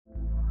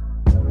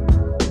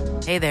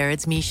Hey there,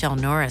 it's Michelle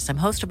Norris. I'm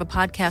host of a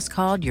podcast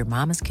called Your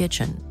Mama's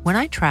Kitchen. When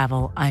I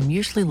travel, I'm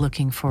usually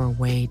looking for a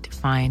way to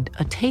find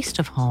a taste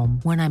of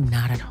home when I'm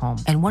not at home.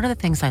 And one of the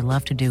things I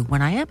love to do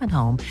when I am at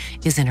home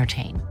is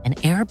entertain. And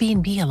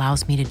Airbnb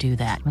allows me to do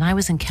that. When I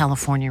was in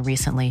California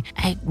recently,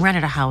 I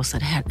rented a house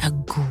that had a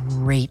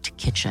great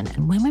kitchen.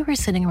 And when we were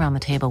sitting around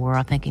the table, we were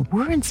all thinking,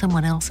 we're in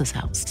someone else's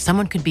house.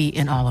 Someone could be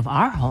in all of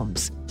our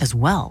homes as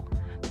well.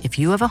 If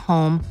you have a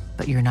home,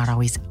 but you're not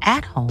always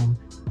at home,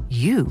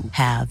 you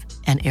have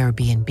an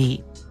Airbnb.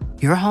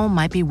 Your home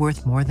might be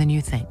worth more than you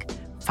think.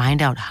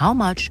 Find out how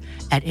much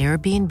at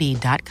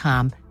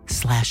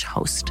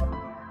airbnb.com/host.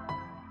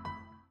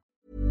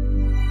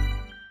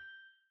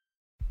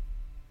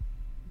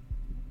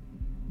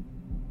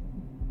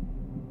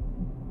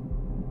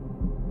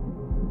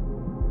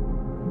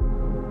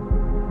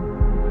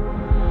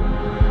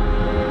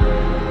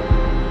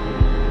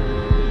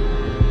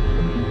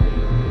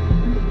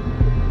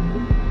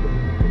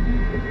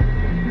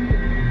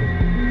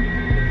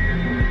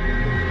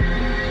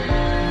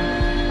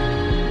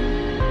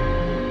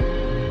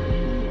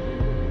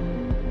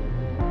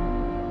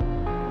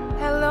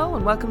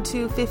 Welcome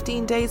to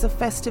 15 Days of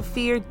Festive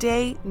Fear,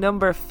 day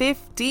number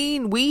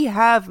 15. We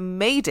have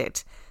made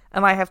it.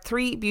 And I have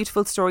 3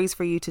 beautiful stories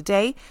for you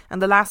today.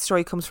 And the last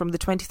story comes from the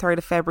 23rd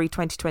of February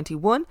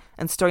 2021.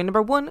 And story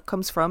number 1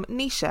 comes from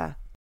Nisha.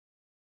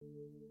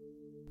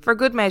 For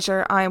good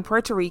measure, I am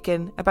Puerto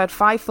Rican, about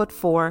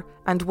 5'4",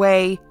 and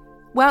weigh,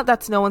 well,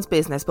 that's no one's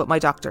business but my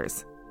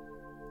doctor's.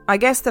 I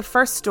guess the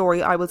first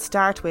story I will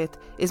start with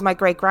is my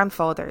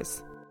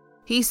great-grandfather's.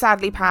 He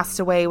sadly passed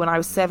away when I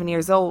was 7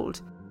 years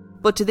old.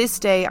 But to this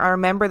day, I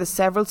remember the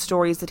several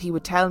stories that he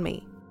would tell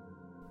me.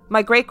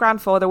 My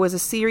great-grandfather was a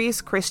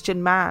serious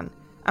Christian man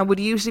and would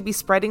usually be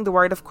spreading the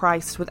word of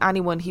Christ with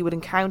anyone he would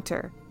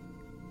encounter.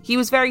 He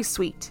was very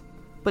sweet,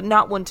 but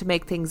not one to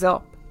make things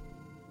up.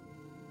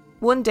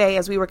 One day,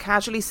 as we were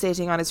casually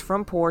sitting on his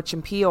front porch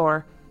in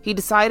PR, he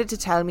decided to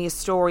tell me a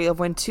story of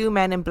when 2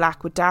 men in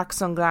black with dark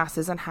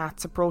sunglasses and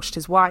hats approached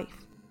his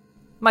wife.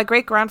 My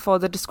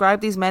great-grandfather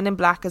described these men in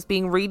black as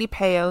being really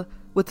pale,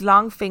 with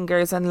long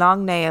fingers and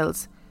long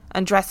nails,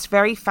 and dressed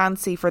very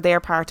fancy for their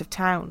part of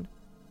town.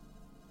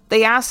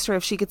 They asked her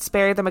if she could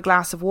spare them a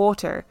glass of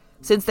water,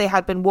 since they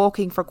had been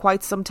walking for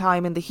quite some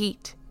time in the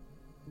heat.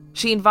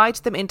 She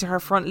invited them into her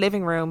front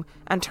living room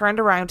and turned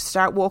around to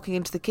start walking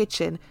into the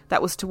kitchen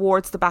that was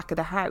towards the back of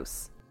the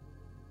house.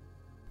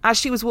 As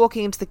she was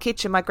walking into the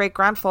kitchen, my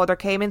great-grandfather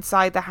came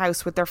inside the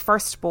house with their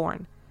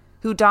firstborn,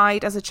 who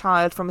died as a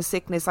child from a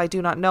sickness I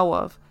do not know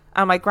of,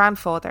 and my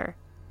grandfather.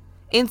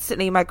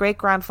 Instantly, my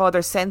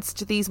great-grandfather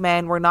sensed these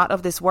men were not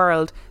of this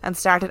world and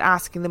started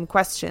asking them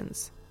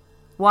questions.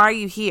 Why are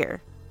you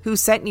here? Who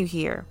sent you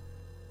here?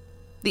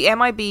 The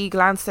MIB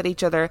glanced at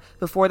each other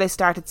before they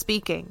started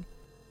speaking.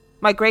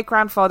 My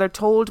great-grandfather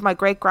told my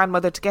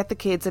great-grandmother to get the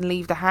kids and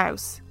leave the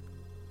house.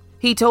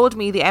 He told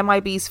me the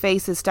MIB's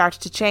faces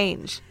started to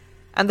change,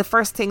 and the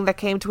first thing that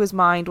came to his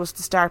mind was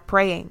to start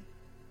praying.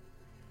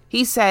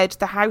 He said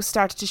the house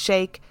started to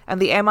shake,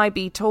 and the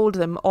MIB told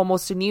them,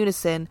 almost in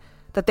unison,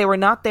 that they were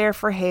not there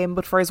for him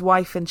but for his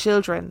wife and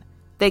children.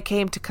 They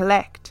came to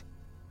collect.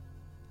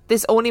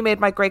 This only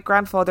made my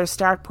great-grandfather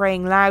start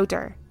praying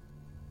louder.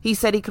 He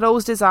said he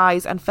closed his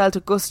eyes and felt a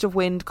gust of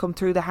wind come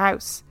through the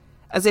house,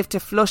 as if to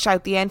flush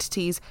out the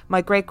entities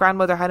my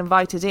great-grandmother had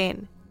invited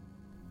in.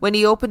 When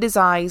he opened his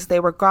eyes,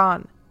 they were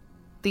gone.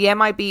 The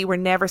MIB were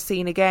never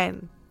seen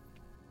again.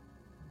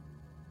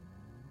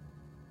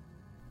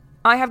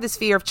 I have this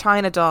fear of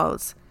China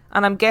dolls,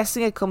 and I'm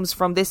guessing it comes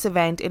from this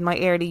event in my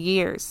early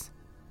years.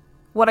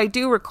 What I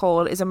do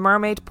recall is a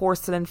mermaid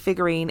porcelain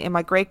figurine in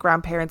my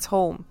great-grandparents'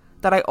 home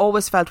that I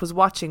always felt was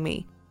watching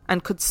me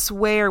and could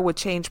swear would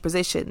change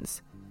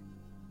positions.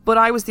 But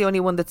I was the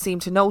only one that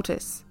seemed to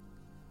notice.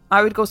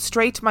 I would go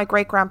straight to my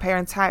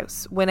great-grandparents'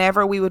 house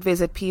whenever we would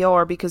visit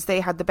PR because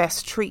they had the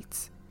best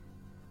treats.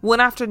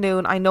 One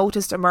afternoon I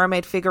noticed a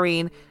mermaid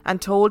figurine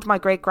and told my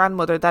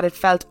great-grandmother that it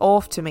felt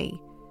off to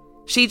me.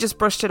 She just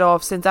brushed it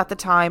off since at the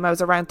time I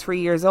was around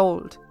 3 years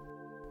old.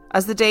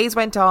 As the days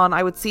went on,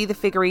 I would see the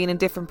figurine in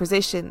different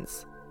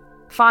positions.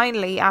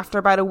 Finally, after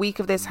about a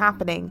week of this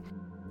happening,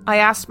 I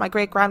asked my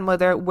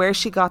great-grandmother where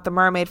she got the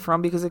mermaid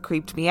from because it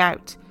creeped me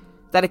out,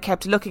 that it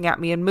kept looking at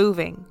me and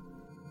moving.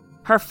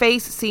 Her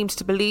face seemed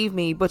to believe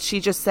me, but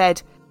she just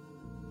said,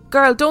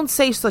 "Girl, don't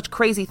say such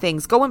crazy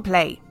things, go and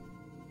play."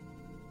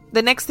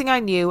 The next thing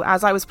I knew,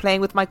 as I was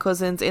playing with my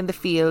cousins in the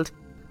field,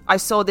 I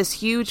saw this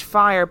huge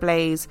fire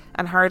blaze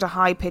and heard a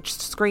high-pitched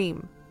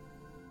scream.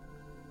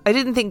 I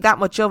didn't think that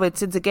much of it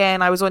since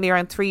again I was only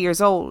around 3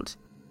 years old.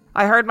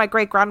 I heard my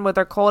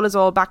great-grandmother call us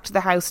all back to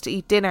the house to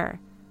eat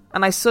dinner,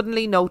 and I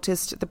suddenly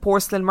noticed the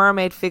porcelain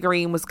mermaid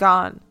figurine was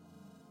gone.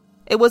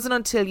 It wasn't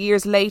until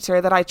years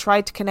later that I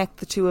tried to connect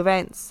the two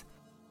events.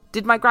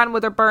 Did my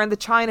grandmother burn the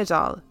China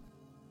doll?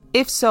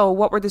 If so,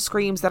 what were the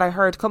screams that I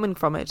heard coming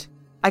from it?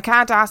 I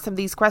can't ask them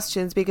these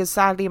questions because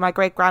sadly my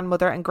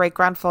great-grandmother and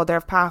great-grandfather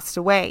have passed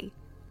away.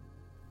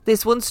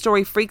 This one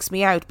story freaks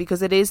me out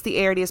because it is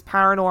the earliest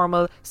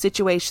paranormal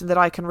situation that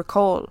I can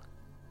recall.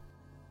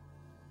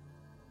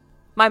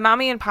 My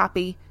mammy and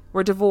pappy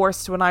were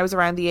divorced when I was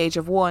around the age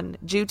of 1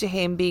 due to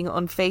him being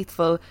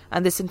unfaithful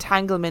and this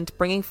entanglement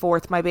bringing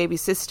forth my baby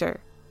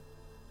sister.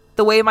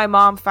 The way my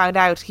mom found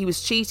out he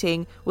was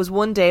cheating was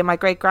one day my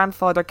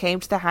great-grandfather came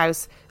to the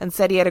house and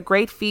said he had a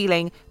great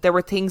feeling there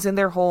were things in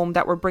their home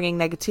that were bringing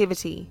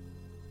negativity.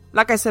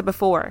 Like I said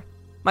before,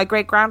 my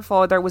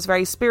great-grandfather was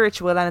very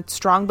spiritual and had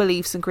strong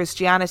beliefs in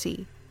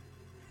Christianity.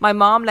 My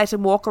mom let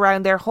him walk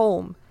around their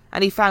home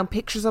and he found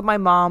pictures of my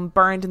mom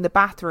burned in the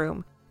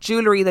bathroom,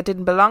 jewellery that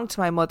didn't belong to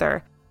my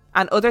mother,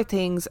 and other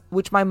things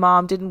which my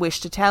mom didn't wish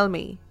to tell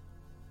me.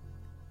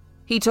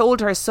 He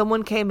told her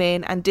someone came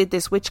in and did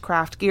this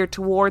witchcraft geared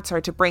towards her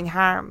to bring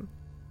harm.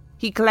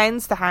 He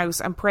cleansed the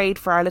house and prayed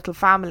for our little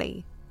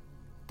family.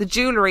 The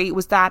jewellery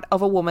was that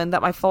of a woman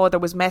that my father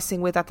was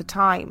messing with at the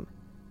time.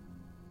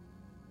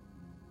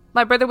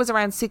 My brother was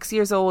around 6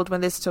 years old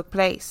when this took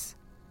place.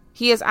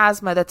 He has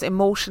asthma that's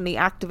emotionally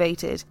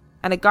activated,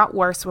 and it got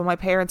worse when my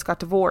parents got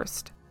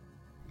divorced.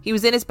 He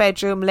was in his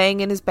bedroom, laying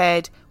in his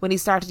bed, when he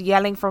started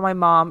yelling for my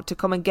mom to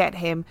come and get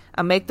him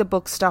and make the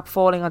books stop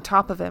falling on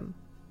top of him.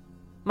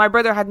 My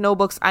brother had no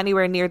books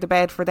anywhere near the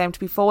bed for them to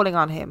be falling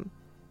on him.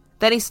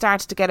 Then he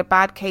started to get a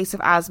bad case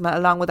of asthma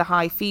along with a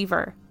high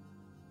fever.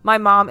 My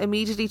mom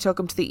immediately took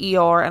him to the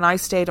ER and I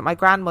stayed at my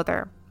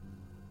grandmother.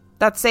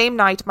 That same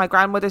night, my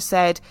grandmother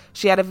said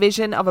she had a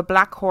vision of a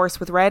black horse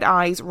with red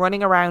eyes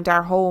running around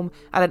our home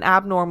at an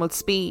abnormal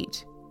speed.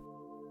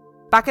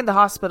 Back in the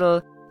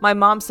hospital, my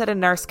mom said a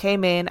nurse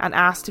came in and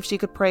asked if she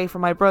could pray for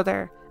my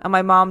brother, and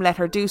my mom let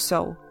her do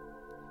so.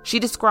 She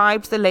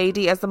described the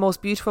lady as the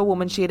most beautiful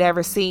woman she had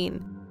ever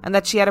seen, and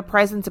that she had a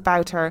presence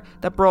about her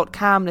that brought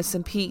calmness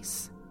and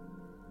peace.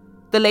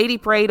 The lady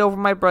prayed over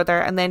my brother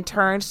and then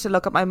turned to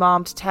look at my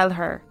mom to tell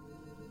her,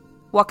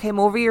 "What came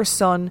over your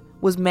son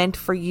was meant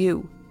for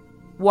you.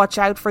 Watch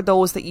out for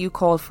those that you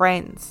call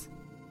friends."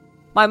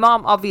 My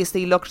mom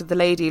obviously looked at the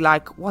lady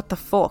like, "What the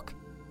fuck?"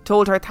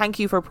 Told her thank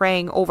you for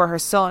praying over her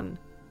son.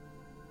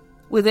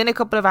 Within a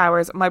couple of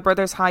hours, my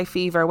brother's high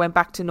fever went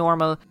back to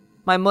normal.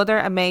 My mother,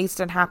 amazed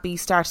and happy,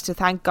 started to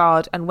thank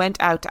God and went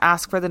out to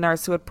ask for the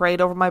nurse who had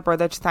prayed over my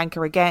brother to thank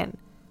her again.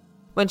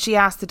 When she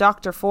asked the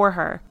doctor for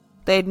her,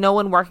 they had no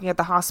one working at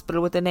the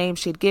hospital with the name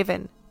she had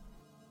given.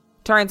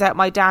 Turns out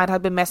my dad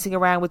had been messing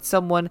around with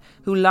someone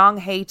who long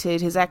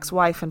hated his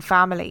ex-wife and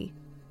family.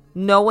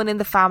 No one in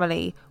the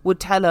family would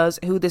tell us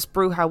who this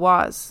Bruja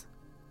was.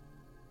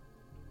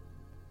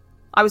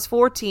 I was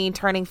 14,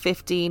 turning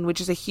 15,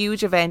 which is a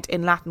huge event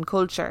in Latin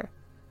culture.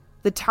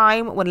 The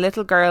time when a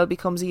little girl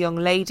becomes a young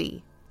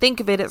lady. Think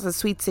of it as a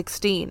sweet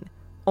 16,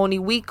 only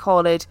we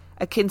call it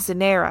a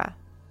quinceanera.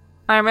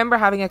 I remember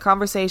having a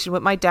conversation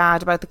with my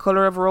dad about the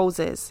colour of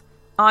roses.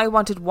 I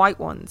wanted white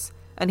ones,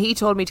 and he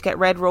told me to get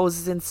red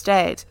roses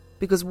instead,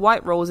 because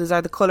white roses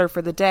are the colour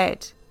for the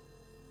dead.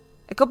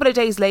 A couple of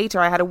days later,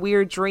 I had a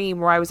weird dream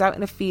where I was out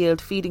in a field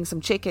feeding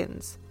some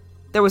chickens.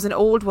 There was an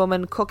old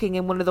woman cooking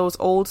in one of those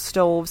old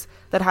stoves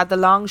that had the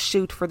long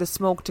chute for the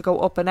smoke to go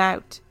up and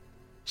out.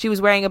 She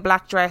was wearing a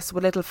black dress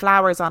with little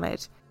flowers on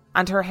it,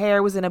 and her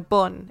hair was in a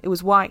bun. It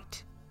was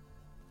white.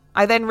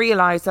 I then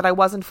realised that I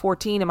wasn't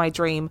 14 in my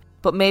dream,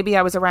 but maybe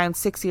I was around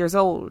 6 years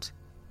old.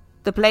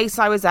 The place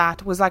I was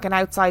at was like an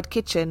outside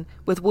kitchen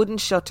with wooden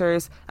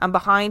shutters, and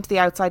behind the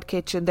outside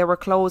kitchen there were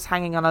clothes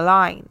hanging on a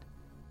line.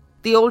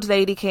 The old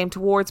lady came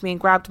towards me and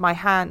grabbed my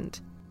hand.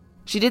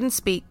 She didn't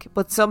speak,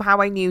 but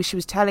somehow I knew she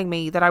was telling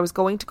me that I was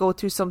going to go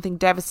through something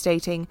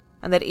devastating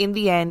and that in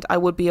the end I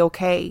would be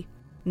okay.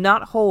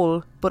 Not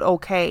whole, but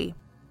okay.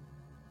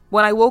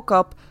 When I woke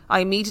up, I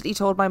immediately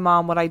told my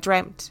mom what I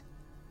dreamt.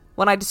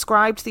 When I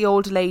described the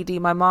old lady,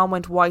 my mom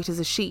went white as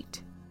a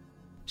sheet.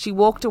 She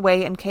walked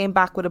away and came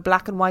back with a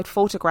black and white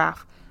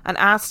photograph and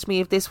asked me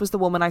if this was the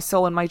woman I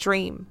saw in my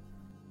dream.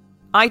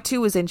 I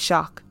too was in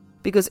shock,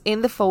 because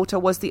in the photo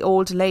was the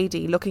old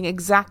lady looking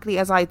exactly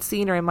as I had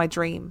seen her in my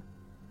dream.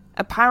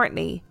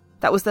 Apparently,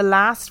 that was the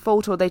last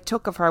photo they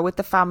took of her with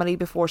the family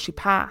before she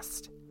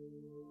passed.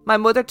 My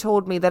mother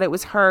told me that it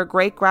was her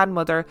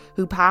great-grandmother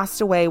who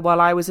passed away while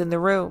I was in the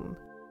room.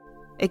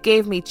 It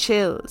gave me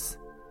chills.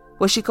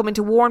 Was she coming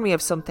to warn me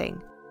of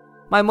something?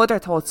 My mother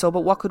thought so,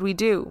 but what could we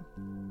do?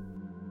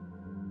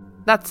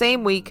 That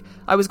same week,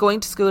 I was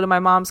going to school in my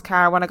mom's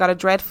car when I got a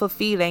dreadful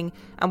feeling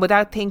and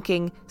without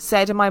thinking,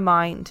 said in my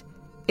mind,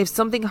 if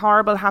something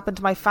horrible happened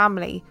to my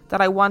family,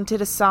 that I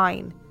wanted a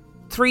sign.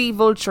 3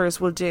 vultures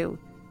will do,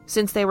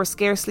 since they were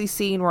scarcely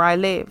seen where I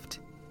lived.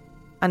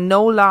 And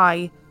no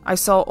lie, I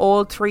saw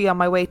all 3 on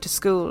my way to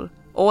school,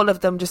 all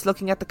of them just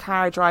looking at the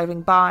car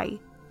driving by.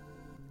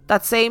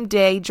 That same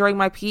day, during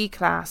my PE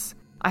class,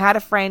 I had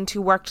a friend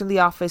who worked in the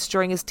office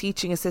during his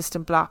teaching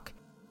assistant block.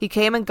 He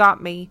came and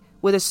got me,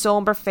 with a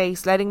sombre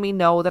face letting me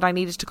know that I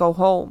needed to go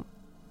home.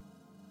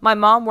 My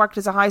mom worked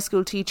as a high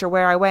school teacher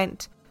where I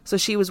went, so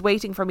she was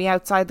waiting for me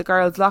outside the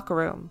girls' locker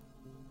room.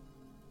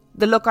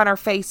 The look on her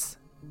face,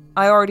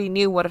 I already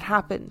knew what had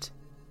happened.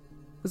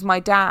 It was my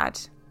dad.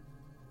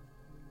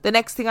 The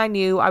next thing I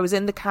knew, I was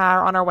in the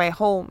car on our way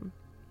home.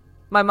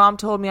 My mom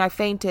told me I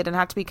fainted and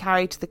had to be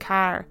carried to the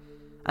car,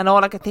 and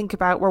all I could think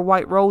about were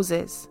white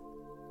roses.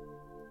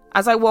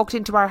 As I walked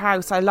into our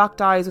house, I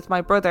locked eyes with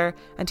my brother,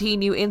 and he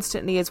knew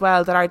instantly as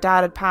well that our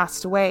dad had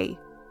passed away.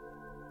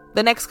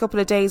 The next couple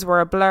of days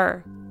were a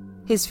blur.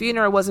 His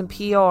funeral was in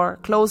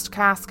PR, closed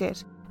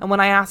casket, and when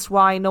I asked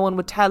why, no one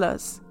would tell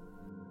us.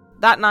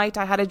 That night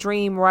I had a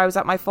dream where I was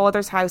at my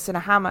father's house in a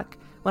hammock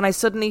when I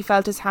suddenly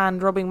felt his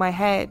hand rubbing my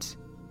head.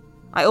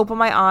 I opened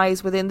my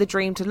eyes within the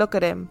dream to look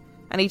at him,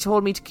 and he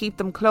told me to keep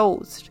them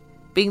closed.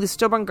 Being the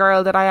stubborn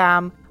girl that I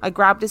am, I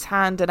grabbed his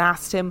hand and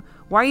asked him,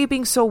 "Why are you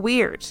being so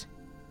weird?"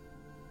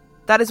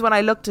 That is when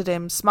I looked at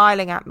him,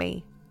 smiling at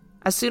me.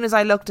 As soon as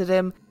I looked at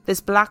him,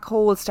 this black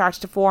hole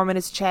started to form in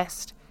his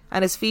chest,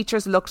 and his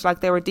features looked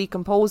like they were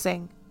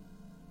decomposing.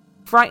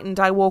 Frightened,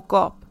 I woke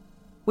up,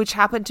 which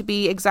happened to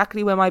be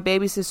exactly when my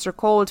baby sister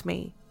called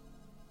me.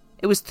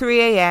 It was 3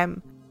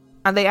 a.m,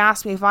 and they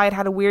asked me if I had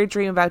had a weird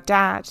dream about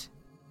Dad.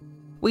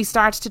 We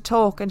started to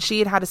talk, and she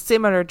had had a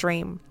similar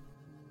dream.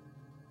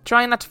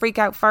 Trying not to freak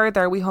out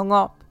further, we hung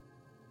up.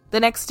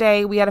 The next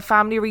day, we had a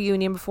family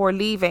reunion before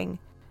leaving,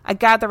 a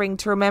gathering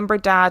to remember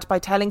Dad by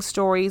telling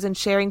stories and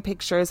sharing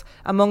pictures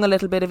among a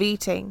little bit of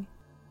eating.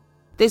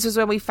 This was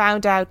when we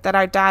found out that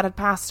our dad had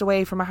passed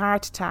away from a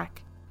heart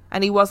attack,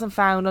 and he wasn't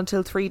found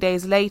until 3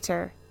 days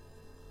later.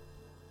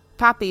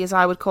 Pappy, as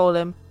I would call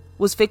him,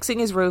 was fixing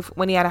his roof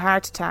when he had a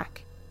heart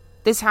attack.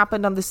 This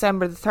happened on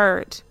December the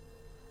 3rd,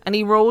 and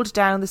he rolled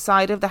down the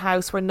side of the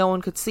house where no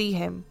one could see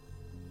him,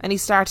 and he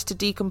started to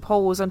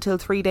decompose until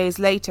 3 days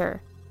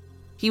later.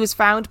 He was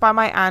found by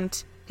my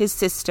aunt, his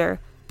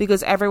sister,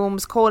 because everyone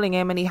was calling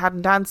him and he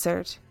hadn't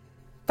answered.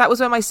 That was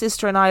when my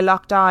sister and I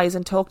locked eyes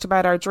and talked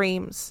about our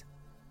dreams.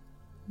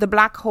 The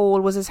black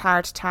hole was his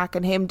heart attack,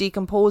 and him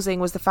decomposing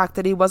was the fact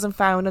that he wasn't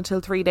found until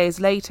 3 days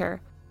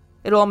later.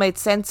 It all made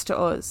sense to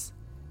us.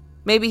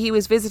 Maybe he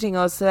was visiting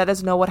us to let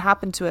us know what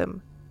happened to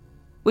him.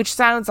 Which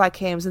sounds like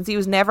him, since he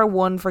was never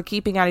one for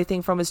keeping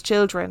anything from his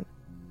children.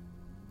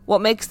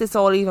 What makes this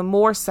all even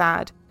more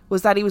sad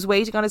was that he was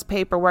waiting on his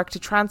paperwork to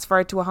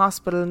transfer to a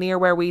hospital near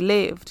where we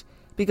lived,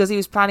 because he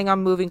was planning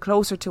on moving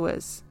closer to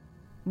us.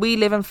 We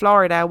live in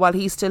Florida while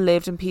he still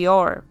lived in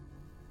PR.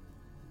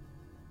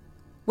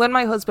 When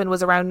my husband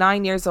was around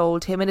 9 years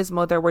old, him and his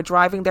mother were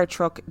driving their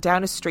truck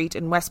down a street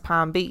in West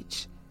Palm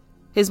Beach.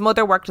 His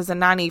mother worked as a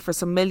nanny for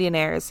some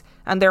millionaires,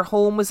 and their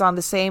home was on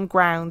the same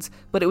grounds,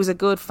 but it was a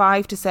good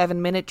 5 to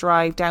 7 minute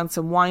drive down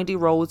some windy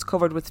roads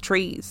covered with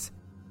trees.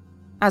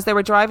 As they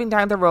were driving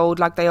down the road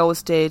like they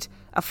always did,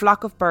 a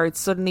flock of birds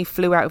suddenly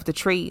flew out of the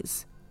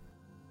trees.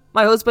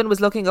 My husband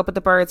was looking up at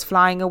the birds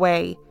flying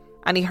away,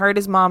 and he heard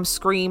his mom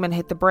scream and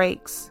hit the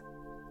brakes.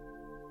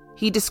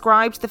 He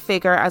described the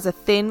figure as a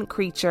thin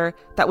creature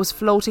that was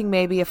floating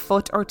maybe a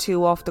foot or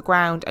two off the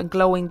ground and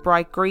glowing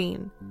bright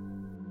green.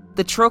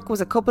 The truck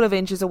was a couple of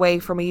inches away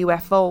from a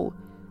UFO,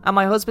 and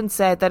my husband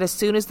said that as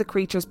soon as the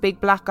creature's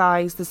big black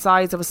eyes the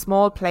size of a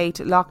small plate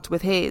locked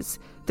with his,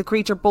 the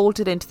creature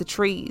bolted into the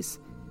trees,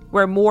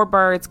 where more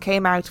birds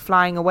came out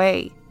flying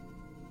away.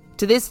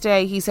 To this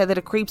day, he said that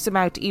it creeps him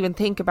out to even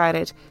think about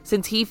it,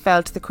 since he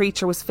felt the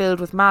creature was filled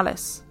with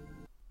malice.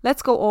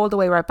 Let's go all the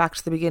way right back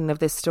to the beginning of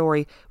this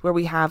story, where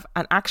we have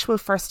an actual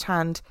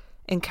first-hand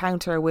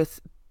encounter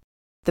with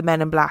the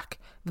Men in Black.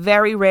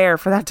 Very rare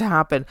for that to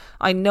happen.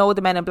 I know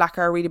the Men in Black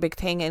are a really big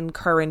thing in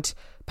current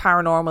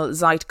paranormal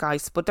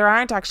zeitgeist, but there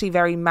aren't actually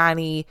very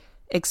many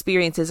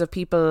experiences of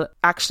people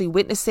actually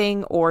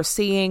witnessing or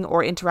seeing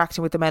or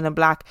interacting with the Men in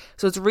Black.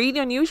 So it's really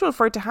unusual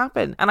for it to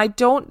happen. And I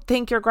don't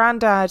think your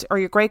granddad, or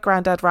your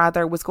great-granddad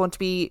rather, was going to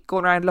be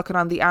going around looking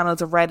on the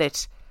annals of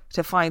Reddit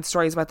to find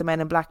stories about the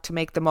Men in Black to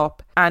make them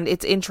up. And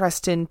it's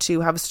interesting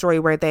to have a story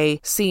where they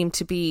seem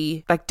to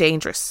be like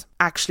dangerous,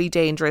 actually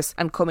dangerous,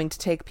 and coming to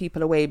take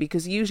people away,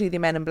 because usually the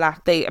Men in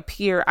Black, they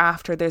appear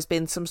after there's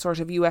been some sort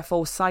of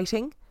UFO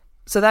sighting.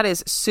 So that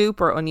is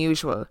super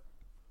unusual.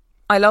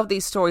 I love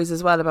these stories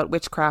as well about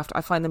witchcraft. I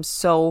find them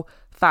so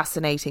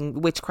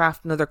fascinating.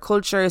 Witchcraft in other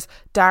cultures,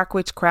 dark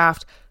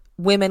witchcraft,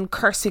 women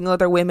cursing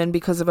other women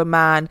because of a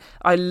man.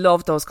 I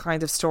love those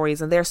kinds of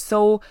stories, and they're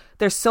so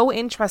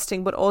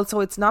interesting, but also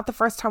it's not the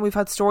first time we've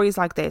had stories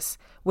like this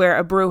where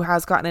a brew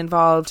has gotten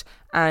involved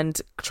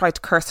and tried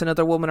to curse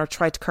another woman or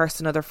tried to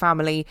curse another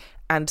family,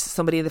 and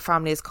somebody in the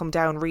family has come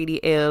down really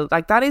ill.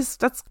 Like that's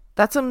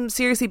some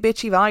seriously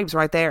bitchy vibes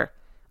right there.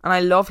 And I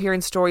love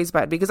hearing stories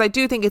about it, because I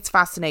do think it's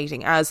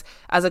fascinating as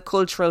a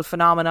cultural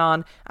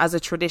phenomenon, as a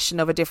tradition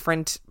of a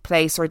different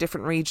place or a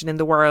different region in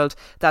the world,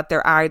 that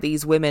there are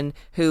these women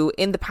who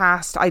in the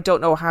past, I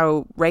don't know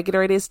how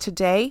regular it is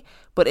today,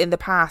 but in the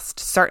past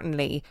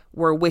certainly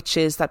were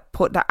witches that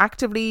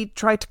actively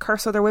tried to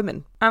curse other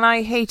women. And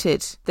I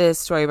hated the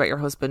story about your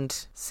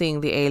husband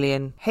seeing the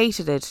alien.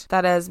 Hated it.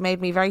 That has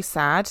made me very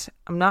sad.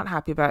 I'm not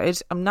happy about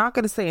it. I'm not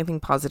going to say anything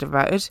positive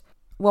about it.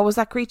 What was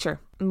that creature?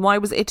 And why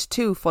was it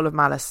too full of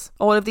malice?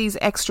 All of these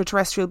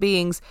extraterrestrial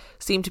beings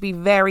seem to be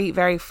very,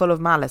 very full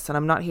of malice, and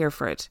I'm not here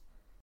for it.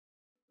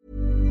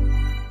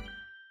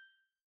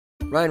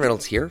 Ryan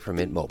Reynolds here from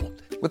Mint Mobile.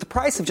 With the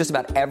price of just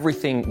about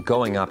everything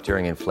going up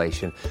during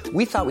inflation,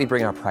 we thought we'd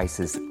bring our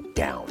prices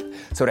down.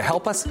 So to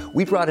help us,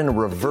 we brought in a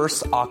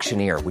reverse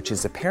auctioneer, which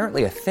is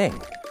apparently a thing.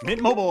 Mint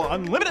Mobile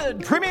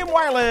Unlimited Premium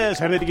Wireless.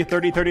 How to get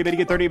 30, 30, bit to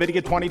get 30, bit to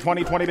get 20,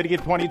 20, 20, bit to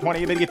get 20,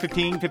 20, bit to get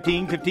 15,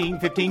 15, 15,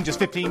 15, just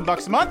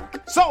 $15 a month?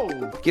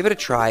 Sold! Give it a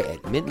try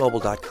at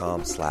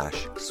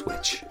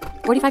mintmobile.com/switch.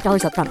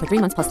 $45 up front for 3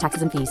 months plus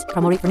taxes and fees.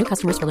 Promo rate for new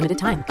customers for limited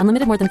time.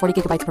 Unlimited more than 40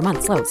 gigabytes per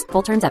month. Slows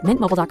full terms at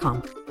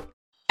mintmobile.com.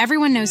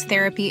 Everyone knows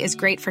therapy is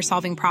great for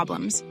solving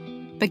problems.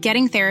 But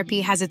getting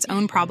therapy has its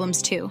own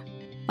problems too.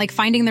 Like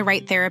finding the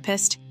right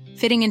therapist,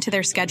 fitting into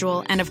their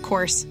schedule, and of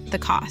course, the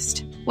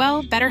cost.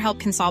 Well, BetterHelp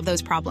can solve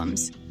those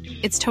problems.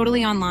 It's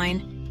totally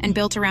online and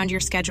built around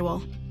your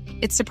schedule.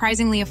 It's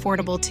surprisingly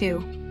affordable too.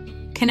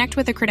 Connect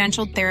with a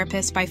credentialed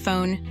therapist by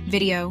phone,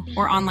 video,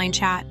 or online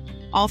chat,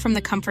 all from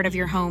the comfort of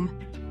your home.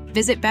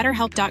 Visit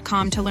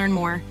BetterHelp.com to learn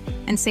more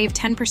and save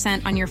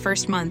 10% on your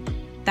first month.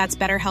 That's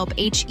BetterHelp,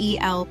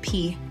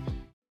 H-E-L-P.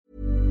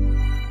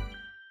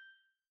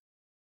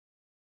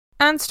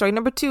 And story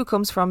number 2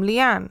 comes from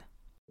Leanne.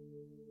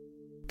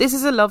 This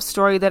is a love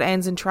story that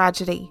ends in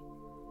tragedy.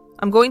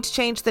 I'm going to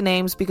change the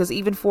names because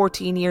even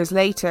 14 years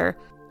later,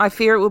 I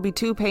fear it will be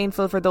too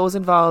painful for those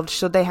involved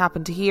should they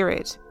happen to hear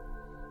it.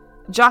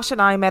 Josh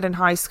and I met in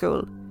high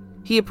school.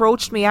 He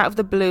approached me out of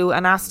the blue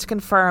and asked to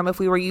confirm if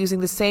we were using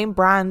the same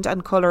brand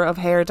and colour of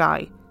hair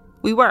dye.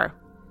 We were.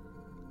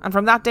 And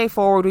from that day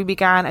forward, we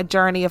began a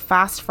journey of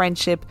fast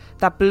friendship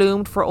that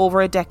bloomed for over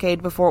a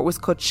decade before it was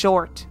cut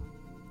short.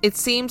 It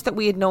seemed that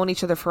we had known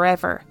each other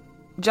forever.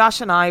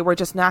 Josh and I were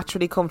just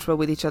naturally comfortable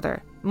with each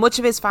other. Much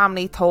of his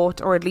family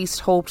thought, or at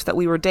least hoped, that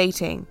we were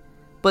dating,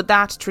 but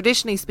that,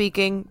 traditionally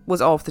speaking,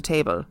 was off the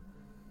table.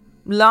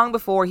 Long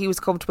before he was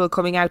comfortable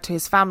coming out to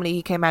his family,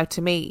 he came out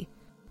to me,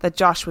 that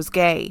Josh was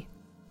gay.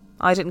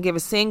 I didn't give a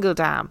single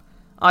damn.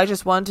 I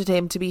just wanted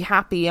him to be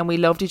happy, and we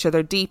loved each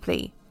other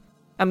deeply.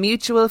 A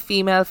mutual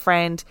female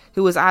friend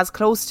who was as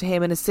close to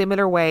him in a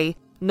similar way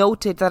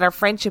noted that our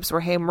friendships for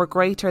him were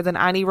greater than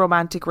any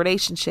romantic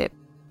relationship.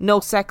 No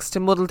sex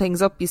to muddle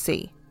things up, you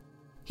see.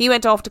 He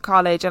went off to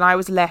college and I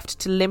was left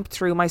to limp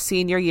through my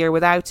senior year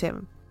without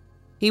him.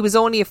 He was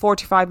only a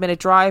 45-minute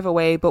drive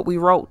away, but we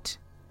wrote.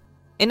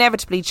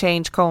 Inevitably,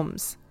 change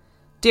comes.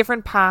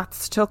 Different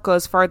paths took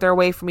us further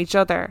away from each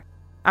other.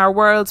 Our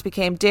worlds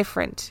became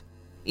different.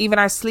 Even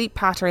our sleep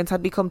patterns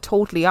had become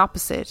totally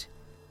opposite.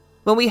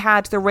 When we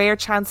had the rare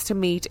chance to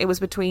meet, it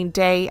was between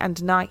day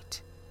and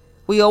night.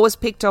 We always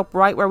picked up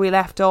right where we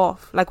left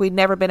off, like we'd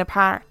never been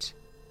apart.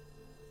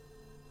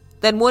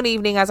 Then one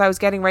evening, as I was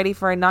getting ready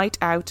for a night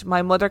out,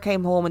 my mother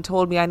came home and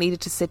told me I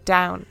needed to sit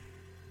down.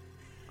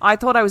 I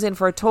thought I was in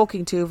for a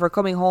talking to for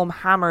coming home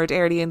hammered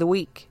early in the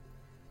week.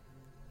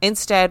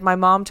 Instead, my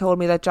mom told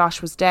me that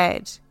Josh was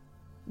dead.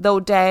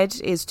 Though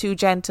dead is too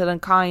gentle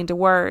and kind a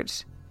word.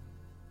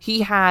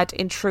 He had,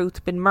 in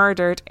truth, been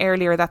murdered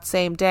earlier that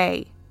same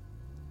day.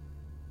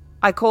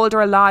 I called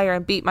her a liar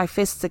and beat my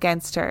fists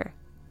against her.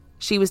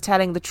 She was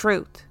telling the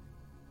truth.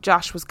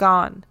 Josh was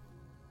gone.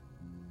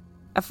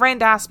 A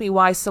friend asked me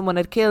why someone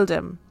had killed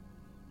him.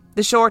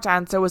 The short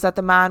answer was that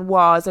the man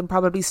was, and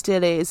probably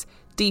still is,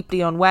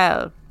 deeply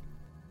unwell.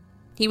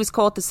 He was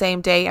caught the same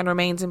day and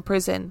remains in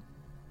prison.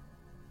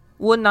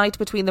 One night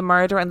between the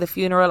murder and the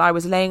funeral, I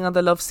was laying on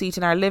the love seat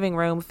in our living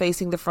room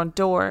facing the front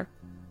door.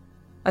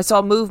 I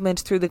saw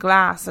movement through the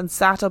glass and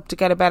sat up to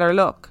get a better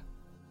look.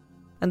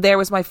 And there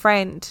was my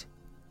friend,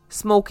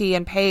 smoky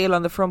and pale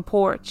on the front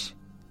porch.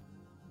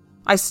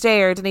 I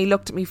stared and he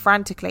looked at me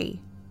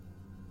frantically.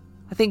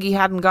 I think he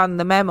hadn't gotten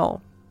the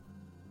memo.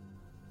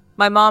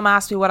 My mom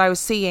asked me what I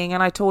was seeing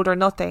and I told her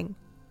nothing.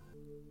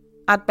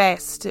 At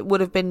best, it would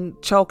have been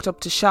chalked up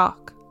to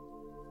shock.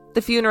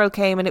 The funeral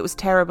came and it was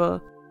terrible,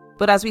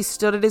 but as we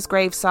stood at his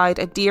graveside,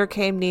 a deer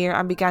came near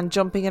and began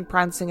jumping and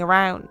prancing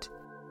around.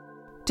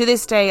 To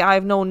this day, I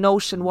have no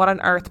notion what on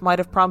earth might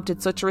have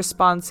prompted such a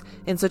response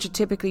in such a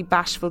typically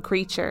bashful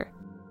creature.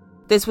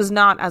 This was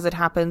not, as it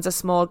happens, a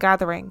small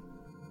gathering.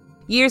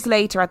 Years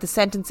later, at the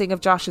sentencing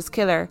of Josh's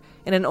killer,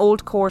 in an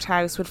old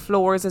courthouse with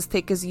floors as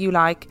thick as you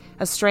like,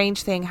 a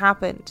strange thing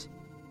happened.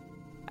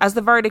 As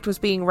the verdict was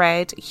being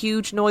read,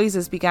 huge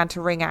noises began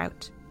to ring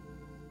out.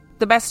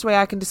 The best way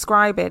I can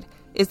describe it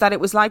is that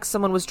it was like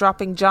someone was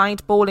dropping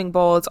giant bowling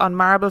balls on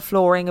marble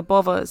flooring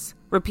above us,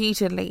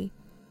 repeatedly.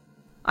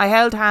 I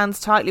held hands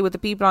tightly with the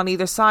people on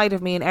either side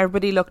of me and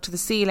everybody looked to the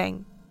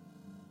ceiling.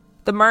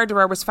 The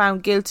murderer was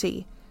found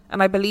guilty,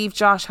 and I believe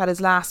Josh had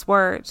his last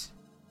word.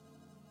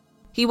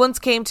 He once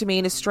came to me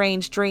in a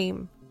strange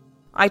dream.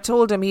 I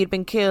told him he had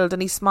been killed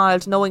and he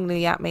smiled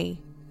knowingly at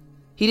me.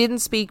 He didn't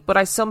speak, but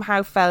I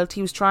somehow felt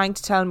he was trying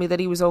to tell me that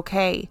he was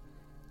okay.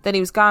 Then he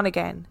was gone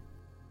again.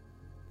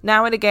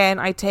 Now and again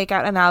I take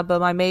out an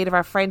album I made of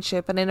our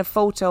friendship, and in a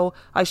photo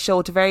I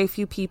show to very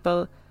few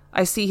people,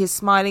 I see his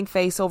smiling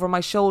face over my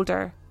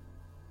shoulder.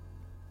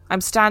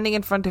 I'm standing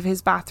in front of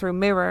his bathroom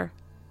mirror,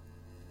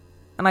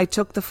 and I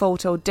took the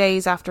photo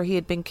days after he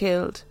had been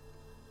killed.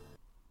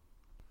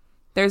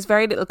 There's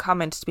very little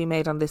comment to be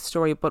made on this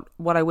story, but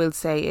what I will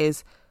say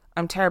is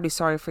I'm terribly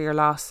sorry for your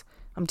loss.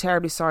 I'm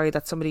terribly sorry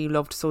that somebody you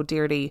loved so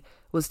dearly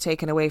was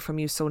taken away from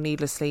you so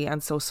needlessly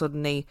and so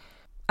suddenly.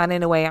 And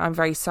in a way, I'm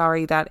very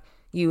sorry that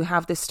you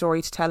have this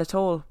story to tell at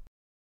all.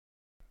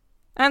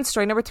 And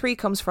story number 3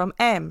 comes from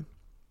M.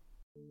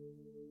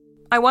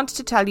 I wanted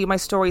to tell you my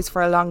stories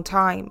for a long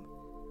time.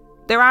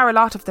 There are a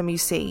lot of them, you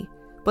see,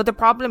 but the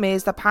problem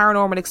is that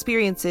paranormal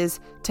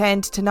experiences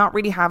tend to not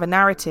really have a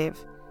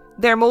narrative.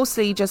 They're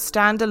mostly just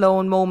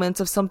standalone moments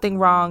of something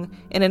wrong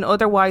in an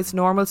otherwise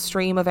normal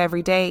stream of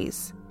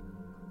everydays.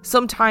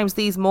 Sometimes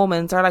these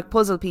moments are like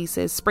puzzle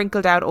pieces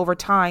sprinkled out over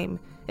time,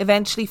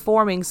 eventually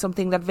forming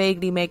something that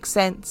vaguely makes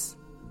sense.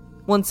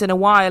 Once in a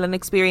while, an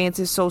experience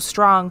is so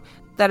strong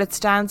that it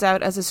stands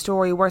out as a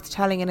story worth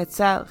telling in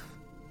itself.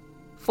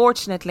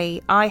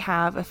 Fortunately, I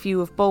have a few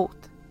of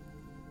both.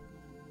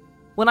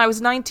 When I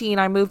was 19,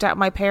 I moved out of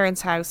my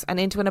parents' house and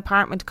into an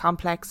apartment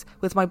complex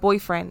with my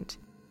boyfriend.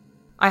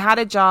 I had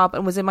a job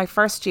and was in my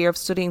first year of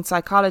studying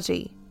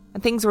psychology,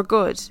 and things were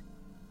good.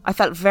 I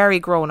felt very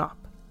grown up.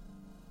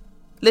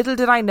 Little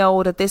did I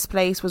know that this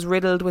place was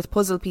riddled with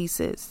puzzle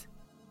pieces.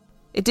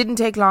 It didn't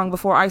take long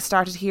before I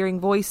started hearing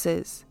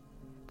voices.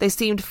 They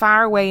seemed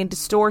far away and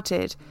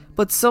distorted,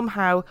 but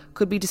somehow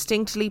could be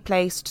distinctly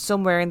placed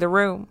somewhere in the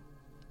room.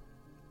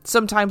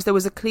 Sometimes there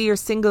was a clear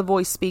single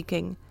voice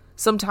speaking,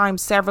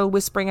 sometimes several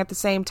whispering at the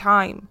same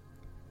time.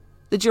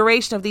 The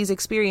duration of these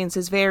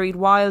experiences varied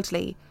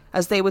wildly,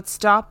 as they would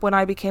stop when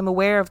I became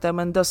aware of them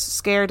and thus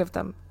scared of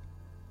them.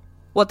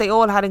 What they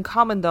all had in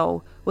common,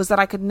 though, was that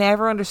I could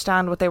never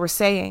understand what they were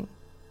saying.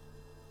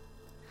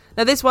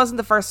 Now, this wasn't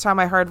the first time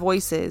I heard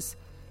voices.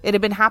 It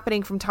had been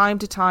happening from time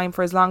to time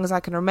for as long as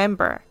I can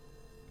remember.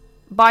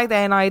 By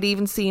then, I had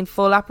even seen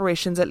full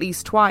apparitions at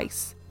least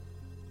twice.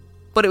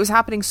 But it was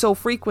happening so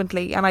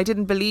frequently, and I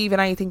didn't believe in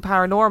anything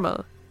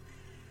paranormal.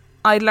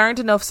 I'd learned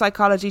enough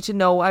psychology to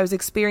know I was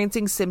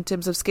experiencing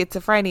symptoms of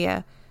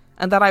schizophrenia,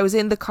 and that I was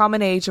in the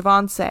common age of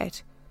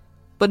onset,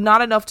 but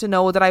not enough to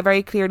know that I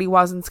very clearly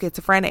wasn't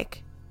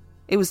schizophrenic.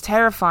 It was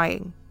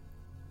terrifying.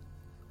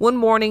 One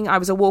morning, I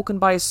was awoken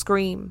by a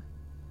scream.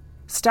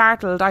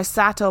 Startled, I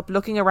sat up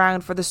looking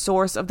around for the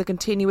source of the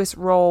continuous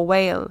raw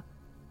wail.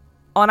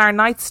 On our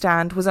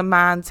nightstand was a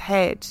man's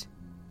head.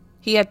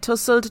 He had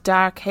tousled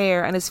dark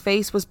hair and his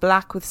face was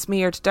black with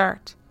smeared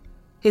dirt.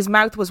 His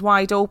mouth was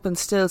wide open,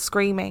 still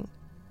screaming.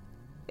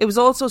 It was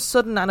all so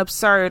sudden and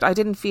absurd I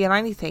didn't feel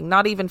anything,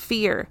 not even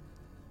fear.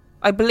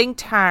 I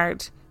blinked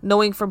hard,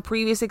 knowing from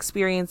previous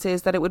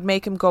experiences that it would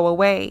make him go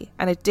away,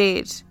 and it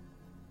did.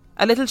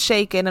 A little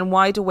shaken and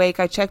wide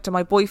awake, I checked on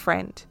my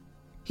boyfriend.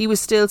 He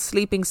was still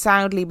sleeping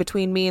soundly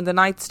between me and the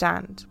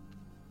nightstand.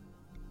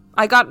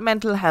 I got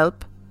mental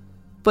help,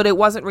 but it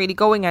wasn't really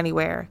going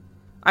anywhere.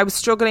 I was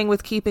struggling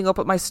with keeping up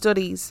with my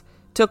studies,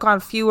 took on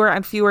fewer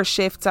and fewer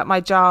shifts at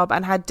my job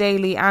and had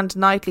daily and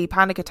nightly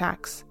panic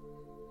attacks.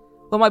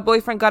 When my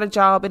boyfriend got a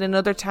job in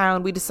another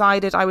town, we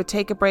decided I would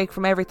take a break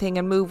from everything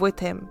and move with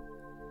him.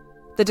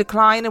 The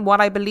decline in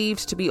what I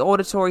believed to be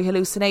auditory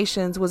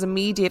hallucinations was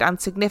immediate and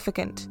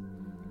significant.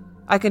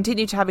 I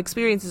continued to have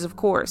experiences, of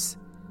course,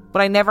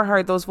 but I never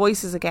heard those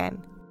voices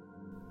again.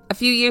 A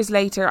few years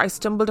later, I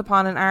stumbled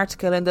upon an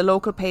article in the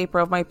local paper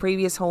of my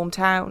previous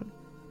hometown.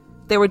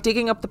 They were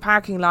digging up the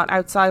parking lot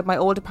outside my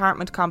old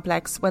apartment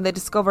complex when they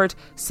discovered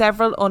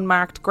several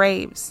unmarked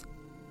graves.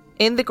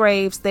 In the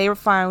graves, they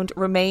found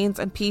remains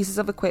and pieces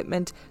of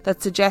equipment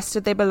that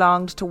suggested they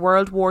belonged to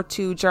World War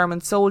II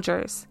German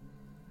soldiers.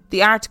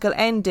 The article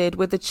ended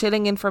with the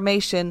chilling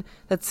information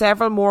that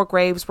several more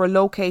graves were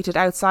located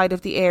outside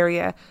of the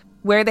area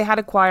where they had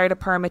acquired a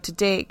permit to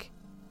dig,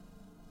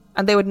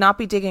 and they would not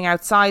be digging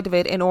outside of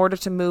it in order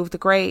to move the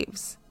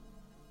graves.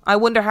 I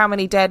wonder how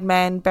many dead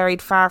men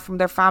buried far from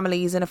their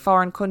families in a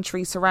foreign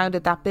country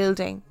surrounded that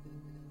building.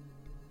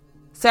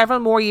 Several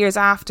more years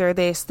after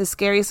this, the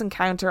scariest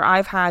encounter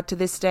I've had to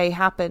this day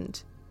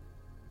happened.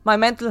 My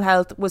mental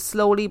health was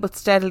slowly but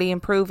steadily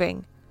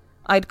improving.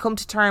 I'd come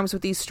to terms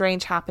with these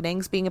strange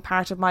happenings being a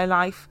part of my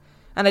life,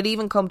 and I'd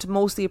even come to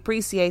mostly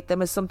appreciate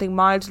them as something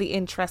mildly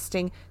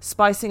interesting,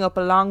 spicing up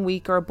a long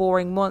week or a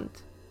boring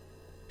month.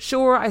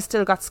 Sure, I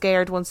still got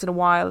scared once in a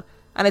while,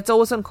 and it's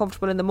always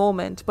uncomfortable in the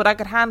moment, but I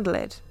could handle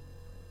it,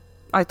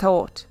 I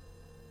thought.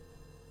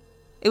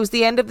 It was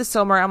the end of the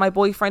summer and my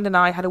boyfriend and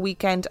I had a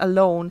weekend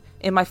alone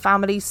in my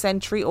family's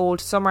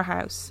century-old summer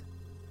house.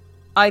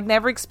 I'd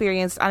never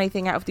experienced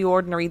anything out of the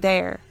ordinary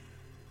there.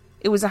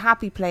 It was a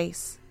happy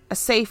place, a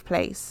safe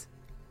place.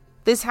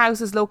 This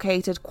house is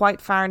located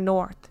quite far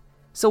north,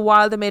 so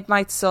while the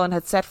midnight sun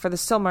had set for the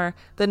summer,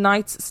 the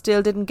nights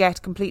still didn't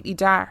get completely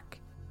dark.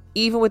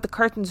 Even with the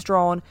curtains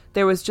drawn,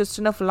 there was just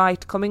enough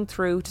light coming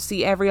through to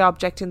see every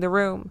object in the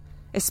room,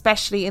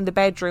 especially in the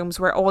bedrooms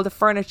where all the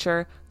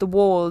furniture, the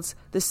walls,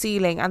 the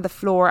ceiling and the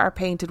floor are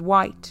painted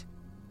white.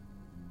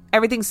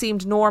 Everything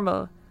seemed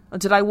normal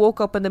until I woke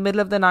up in the middle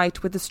of the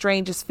night with the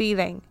strangest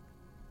feeling.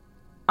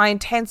 I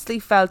intensely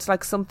felt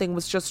like something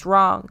was just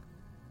wrong.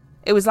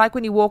 It was like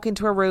when you walk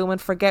into a room and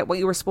forget what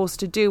you were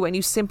supposed to do and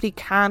you simply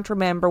can't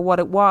remember what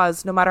it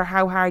was, no matter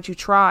how hard you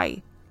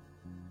try.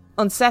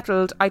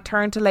 Unsettled, I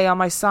turned to lay on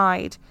my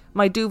side,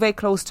 my duvet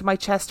close to my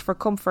chest for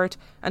comfort,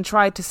 and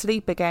tried to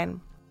sleep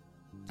again.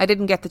 I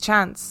didn't get the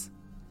chance.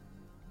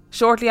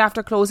 Shortly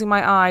after closing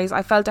my eyes,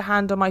 I felt a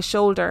hand on my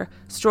shoulder,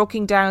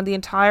 stroking down the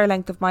entire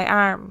length of my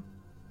arm.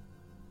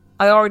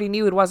 I already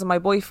knew it wasn't my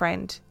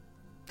boyfriend.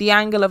 The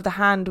angle of the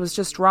hand was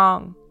just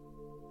wrong.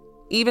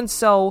 Even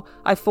so,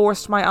 I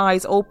forced my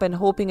eyes open,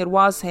 hoping it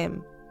was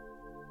him.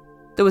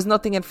 There was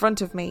nothing in front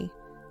of me,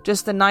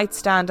 just the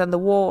nightstand and the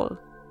wall.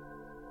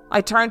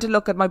 I turned to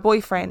look at my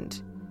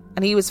boyfriend,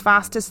 and he was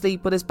fast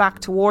asleep with his back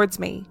towards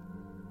me.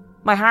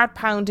 My heart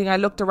pounding, I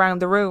looked around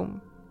the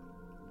room.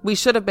 We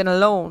should have been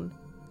alone,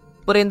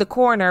 but in the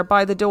corner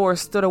by the door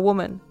stood a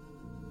woman.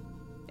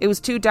 It was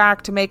too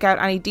dark to make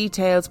out any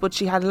details, but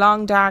she had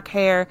long dark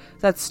hair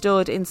that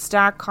stood in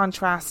stark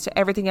contrast to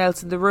everything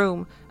else in the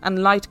room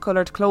and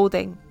light-coloured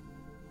clothing.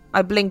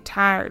 I blinked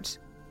hard.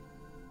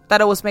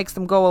 That always makes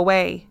them go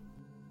away.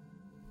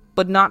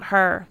 But not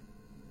her.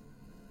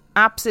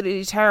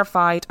 Absolutely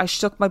terrified, I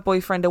shook my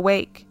boyfriend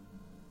awake.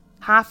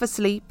 Half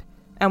asleep,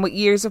 and with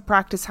years of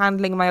practice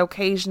handling my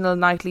occasional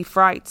nightly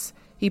frights,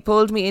 he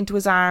pulled me into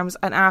his arms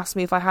and asked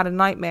me if I had a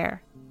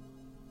nightmare.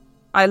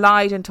 I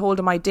lied and told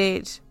him I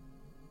did.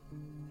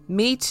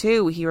 Me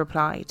too, he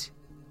replied.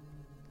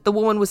 The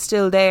woman was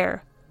still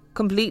there,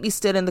 completely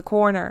still in the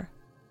corner.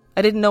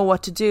 I didn't know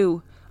what to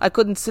do. I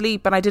couldn't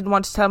sleep and I didn't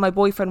want to tell my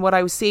boyfriend what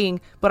I was seeing,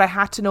 but I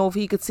had to know if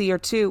he could see her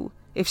too,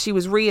 if she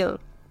was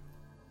real.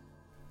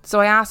 So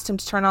I asked him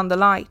to turn on the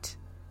light.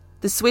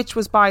 The switch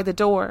was by the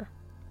door.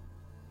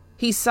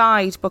 He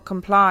sighed but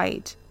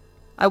complied.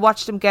 I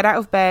watched him get out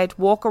of bed,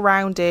 walk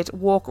around it,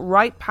 walk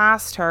right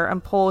past her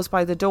and pause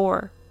by the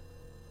door.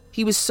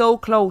 He was so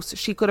close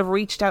she could have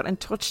reached out and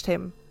touched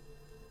him.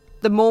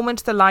 The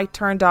moment the light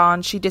turned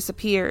on, she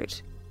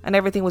disappeared, and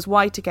everything was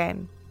white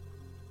again.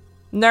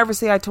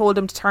 Nervously, I told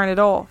him to turn it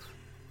off.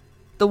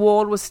 The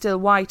wall was still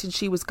white and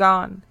she was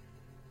gone.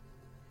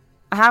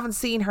 I haven't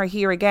seen her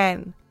here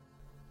again,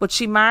 but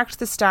she marked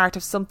the start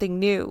of something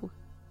new.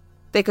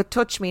 They could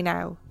touch me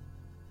now.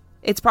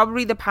 It's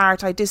probably the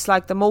part I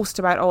dislike the most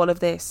about all of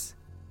this.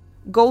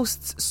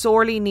 Ghosts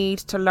sorely need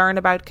to learn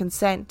about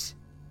consent.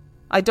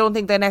 I don't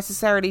think they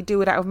necessarily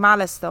do it out of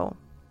malice, though.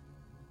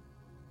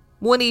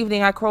 One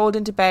evening I crawled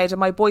into bed and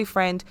my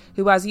boyfriend,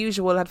 who as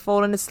usual had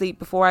fallen asleep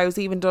before I was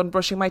even done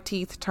brushing my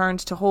teeth, turned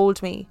to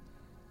hold me.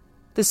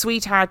 The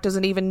sweetheart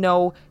doesn't even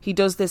know he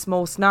does this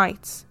most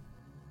nights.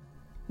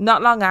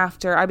 Not long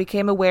after, I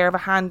became aware of a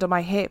hand on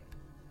my hip.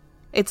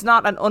 It's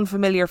not an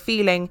unfamiliar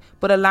feeling,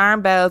 but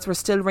alarm bells were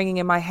still ringing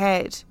in my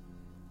head.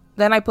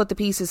 Then I put the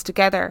pieces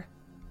together.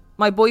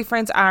 My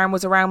boyfriend's arm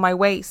was around my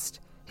waist,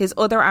 his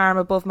other arm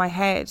above my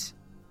head.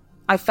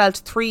 I felt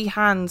 3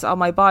 hands on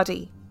my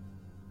body.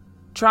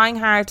 Trying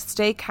hard to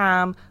stay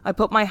calm, I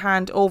put my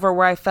hand over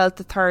where I felt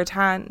the 3rd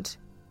hand.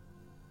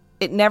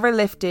 It never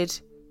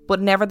lifted, but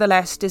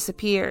nevertheless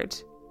disappeared.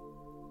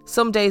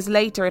 Some days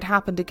later it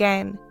happened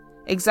again,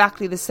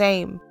 exactly the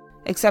same,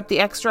 except the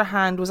extra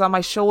hand was on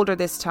my shoulder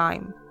this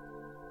time.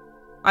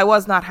 I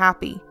was not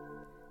happy.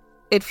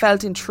 It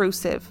felt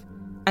intrusive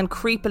and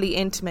creepily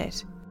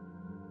intimate.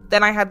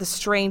 Then I had the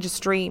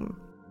strangest dream.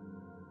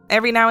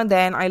 Every now and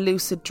then I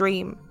lucid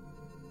dream.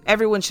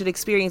 Everyone should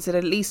experience it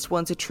at least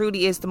once. It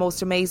truly is the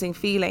most amazing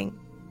feeling.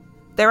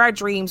 There are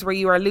dreams where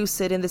you are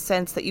lucid in the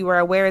sense that you are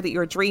aware that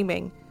you're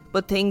dreaming,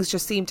 but things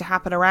just seem to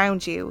happen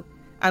around you.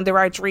 And there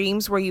are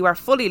dreams where you are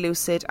fully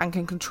lucid and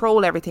can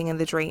control everything in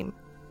the dream.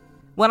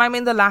 When I'm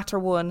in the latter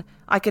one,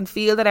 I can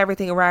feel that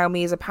everything around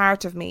me is a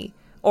part of me,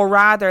 or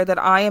rather that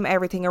I am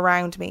everything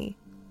around me.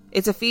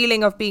 It's a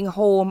feeling of being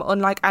home,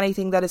 unlike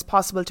anything that is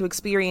possible to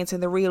experience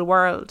in the real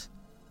world.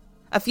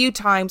 A few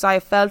times I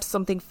have felt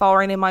something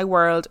foreign in my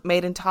world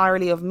made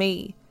entirely of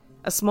me,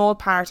 a small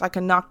part I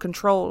cannot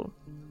control.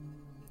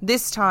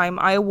 This time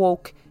I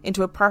awoke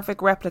into a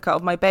perfect replica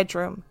of my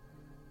bedroom.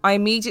 I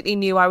immediately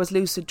knew I was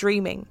lucid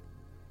dreaming.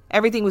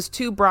 Everything was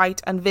too bright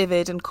and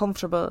vivid and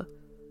comfortable.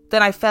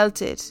 Then I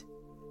felt it.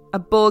 A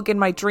bug in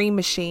my dream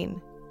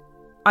machine.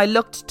 I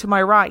looked to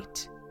my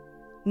right.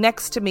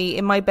 Next to me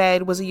in my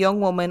bed was a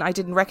young woman I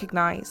didn't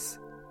recognise.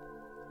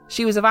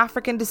 She was of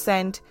African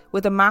descent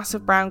with a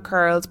massive brown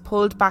curls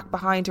pulled back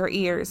behind her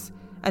ears,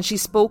 and she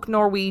spoke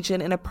Norwegian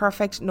in a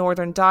perfect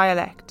northern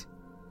dialect.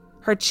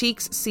 Her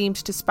cheeks seemed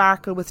to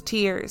sparkle with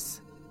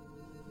tears.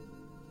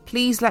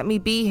 "Please let me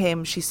be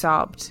him," she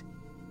sobbed.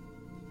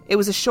 It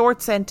was a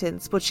short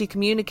sentence, but she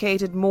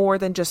communicated more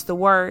than just the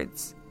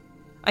words.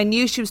 I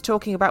knew she was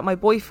talking about my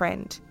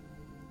boyfriend.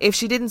 If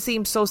she didn't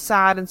seem so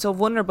sad and so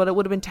vulnerable, it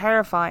would have been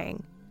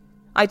terrifying.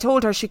 I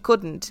told her she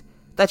couldn't,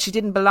 that she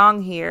didn't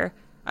belong here,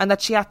 and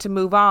that she had to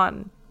move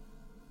on.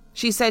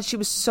 She said she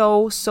was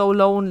so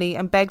lonely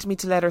and begged me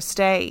to let her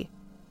stay.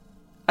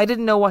 I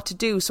didn't know what to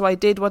do, so I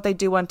did what they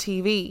do on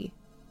TV.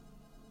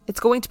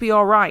 "It's going to be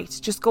all right,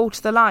 just go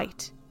to the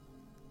light."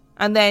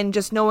 And then,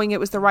 just knowing it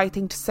was the right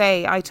thing to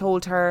say, I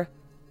told her,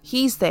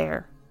 "He's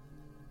there."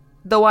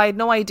 Though I had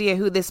no idea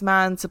who this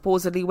man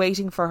supposedly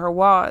waiting for her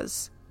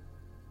was.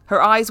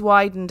 Her eyes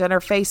widened and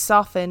her face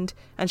softened,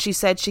 and she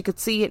said she could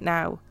see it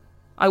now.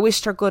 I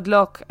wished her good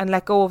luck and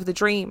let go of the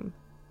dream.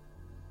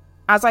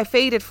 As I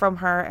faded from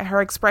her,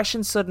 her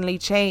expression suddenly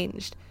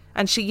changed,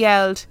 and she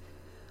yelled,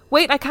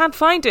 "Wait, I can't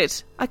find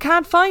it! I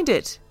can't find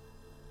it!"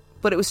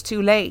 But it was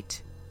too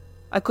late.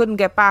 I couldn't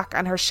get back,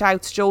 and her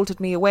shouts jolted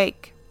me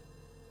awake.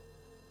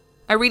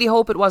 I really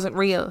hope it wasn't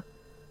real.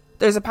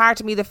 There's a part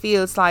of me that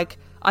feels like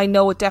I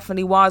know it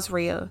definitely was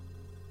real.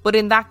 But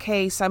in that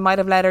case, I might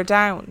have let her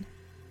down.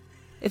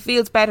 It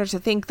feels better to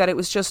think that it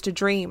was just a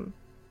dream.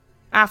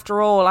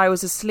 After all, I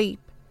was asleep,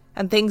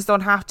 and things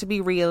don't have to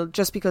be real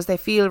just because they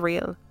feel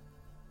real.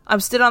 I'm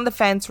still on the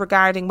fence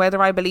regarding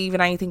whether I believe in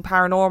anything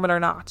paranormal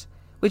or not,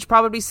 which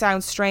probably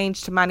sounds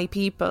strange to many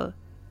people.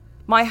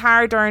 My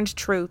hard-earned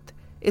truth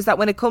is that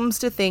when it comes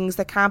to things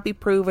that can't be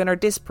proven or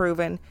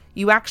disproven,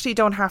 you actually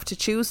don't have to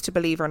choose to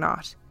believe or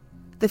not.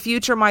 The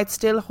future might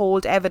still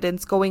hold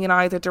evidence going in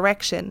either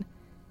direction.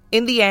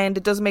 In the end,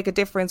 it doesn't make a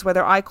difference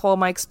whether I call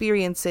my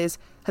experiences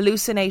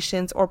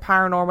hallucinations or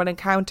paranormal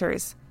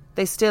encounters.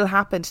 They still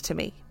happened to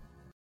me.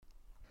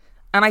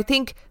 And I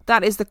think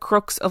that is the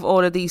crux of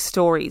all of these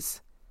stories,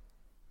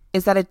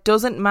 is that it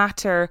doesn't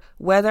matter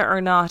whether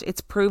or not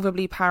it's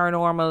provably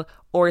paranormal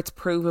or it's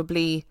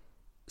provably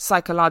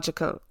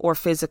psychological or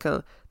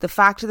physical. The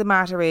fact of the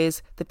matter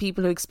is the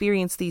people who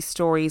experience these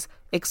stories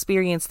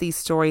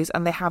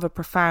and they have a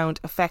profound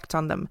effect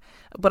on them.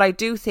 But I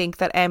do think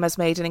that Em has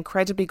made an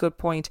incredibly good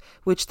point,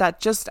 which that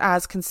just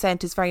as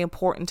consent is very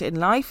important in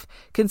life,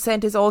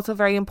 consent is also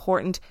very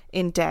important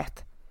in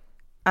death.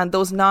 And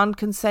those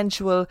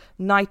non-consensual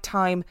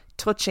nighttime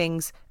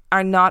touchings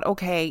are not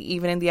okay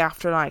even in the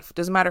afterlife.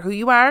 Doesn't matter who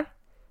you are,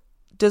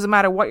 doesn't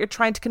matter what you're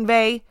trying to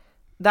convey,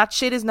 that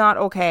shit is not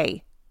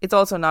okay. It's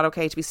also not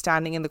okay to be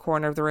standing in the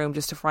corner of the room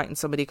just to frighten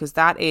somebody, because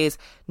that is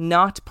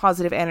not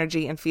positive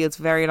energy and feels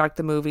very like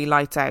the movie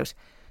Lights Out.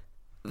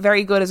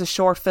 Very good as a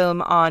short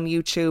film on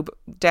YouTube.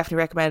 Definitely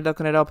recommend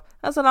looking it up.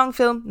 As a long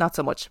film, not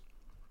so much.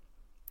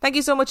 Thank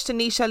you so much to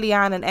Nisha,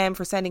 Leanne and Em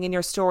for sending in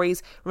your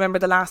stories. Remember,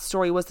 the last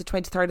story was the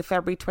 23rd of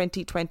February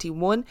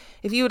 2021.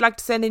 If you would like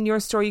to send in your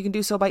story, you can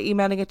do so by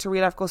emailing it to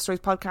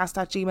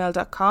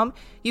reallifeghoststoriespodcast@gmail.com.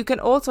 You can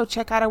also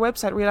check out our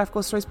website,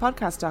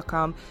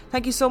 reallifeghoststoriespodcast.com.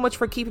 Thank you so much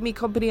for keeping me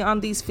company on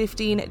these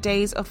 15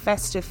 days of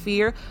festive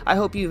fear. I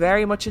hope you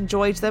very much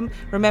enjoyed them.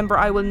 Remember,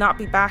 I will not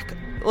be back,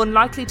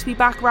 unlikely to be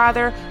back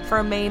rather,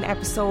 for main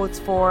episodes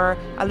for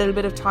a little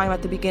bit of time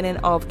at the beginning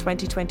of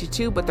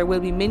 2022, but there will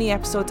be mini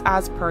episodes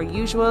as per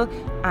usual.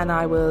 And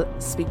I will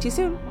speak to you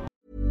soon.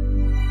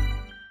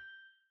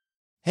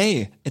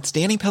 Hey, it's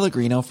Danny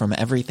Pellegrino from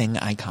Everything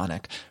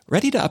Iconic.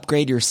 Ready to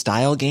upgrade your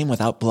style game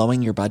without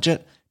blowing your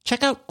budget?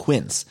 Check out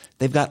Quince.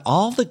 They've got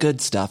all the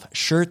good stuff,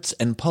 shirts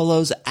and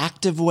polos,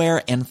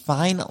 activewear, and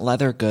fine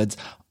leather goods,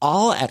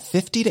 all at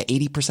 50 to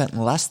 80%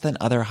 less than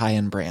other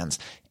high-end brands.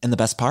 And the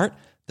best part?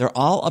 They're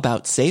all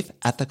about safe,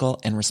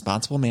 ethical, and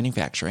responsible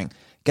manufacturing.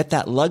 Get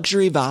that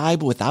luxury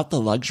vibe without the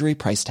luxury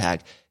price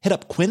tag. Hit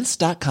up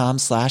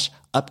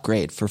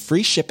quince.com/upgrade for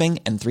free shipping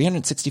and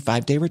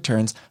 365-day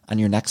returns on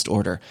your next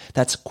order.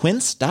 That's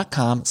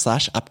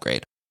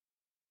quince.com/upgrade.